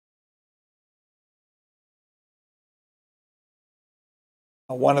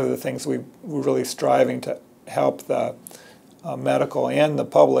One of the things we're really striving to help the medical and the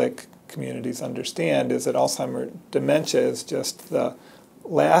public communities understand is that Alzheimer's dementia is just the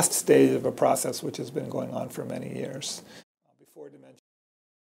last stage of a process which has been going on for many years. Before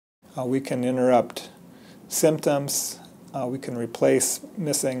dementia, we can interrupt symptoms, we can replace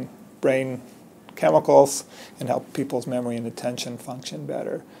missing brain chemicals and help people's memory and attention function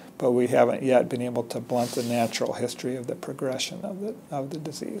better. But we haven't yet been able to blunt the natural history of the progression of the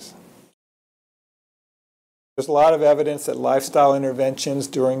disease. There's a lot of evidence that lifestyle interventions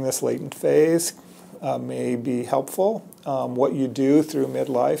during this latent phase may be helpful. What you do through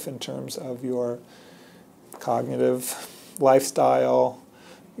midlife in terms of your cognitive lifestyle,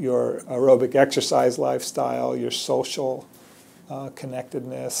 your aerobic exercise lifestyle, your social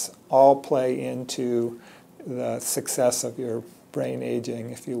connectedness, all play into the success of your brain aging,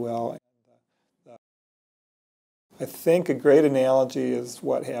 if you will. I think a great analogy is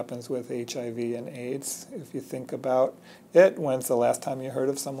what happens with HIV and AIDS. If you think about it, when's the last time you heard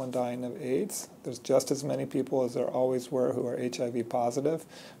of someone dying of AIDS? There's just as many people as there always were who are HIV positive.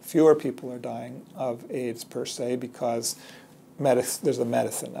 Fewer people are dying of AIDS per se because there's a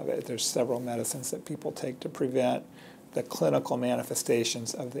medicine of it. There's several medicines that people take to prevent the clinical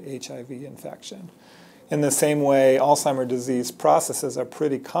manifestations of the HIV infection. In the same way, Alzheimer's disease processes are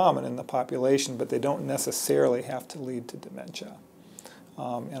pretty common in the population, but they don't necessarily have to lead to dementia.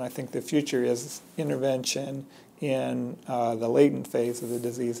 And I think the future is intervention in the latent phase of the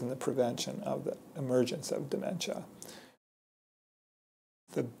disease and the prevention of the emergence of dementia.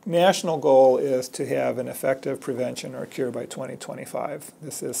 The national goal is to have an effective prevention or cure by 2025.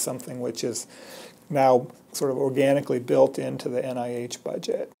 This is something which is now sort of organically built into the NIH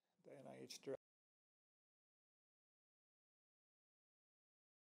budget.